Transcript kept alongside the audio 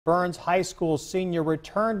Byrnes High School senior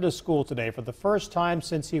returned to school today for the first time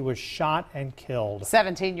since he was shot and killed.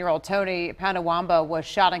 17-year-old Tony Panuamba was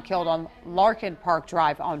shot and killed on Larkin Park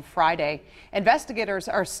Drive on Friday. Investigators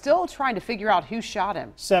are still trying to figure out who shot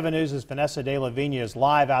him. 7 News' Vanessa De La Vigna is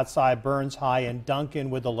live outside Byrnes High in Duncan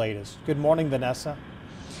with the latest. Good morning, Vanessa.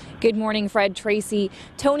 Good morning, Fred, Tracy.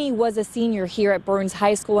 Tony was a senior here at Byrnes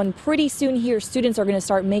High School, and pretty soon here students are going to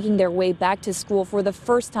start making their way back to school for the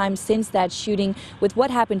first time since that shooting, with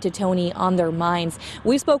what happened to Tony on their minds.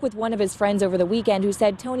 We spoke with one of his friends over the weekend who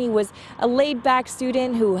said Tony was a laid-back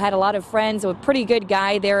student who had a lot of friends, a pretty good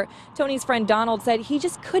guy there. Tony's friend Donald said he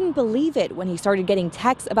just couldn't believe it when he started getting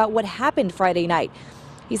texts about what happened Friday night.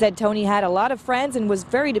 He said Tony had a lot of friends and was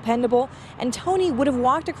very dependable, and Tony would have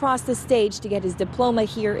walked across the stage to get his diploma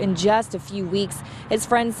here in just a few weeks. His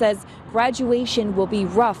friend says graduation will be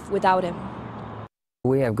rough without him.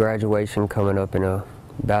 We have graduation coming up in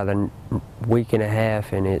about a week and a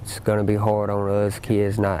half, and it's going to be hard on us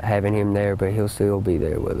kids not having him there, but he'll still be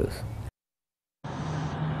there with us.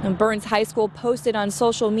 And Byrnes High School posted on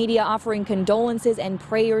social media offering condolences and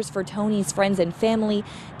prayers for Tony's friends and family.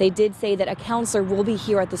 They did say that a counselor will be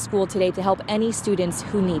here at the school today to help any students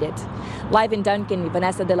who need it. Live in Duncan,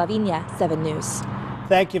 Vanessa De La Vigna, 7 News.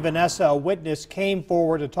 Thank you, Vanessa. A witness came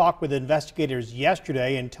forward to talk with investigators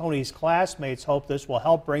yesterday, and Tony's classmates hope this will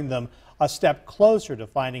help bring them a step closer to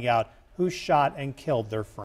finding out who shot and killed their friend.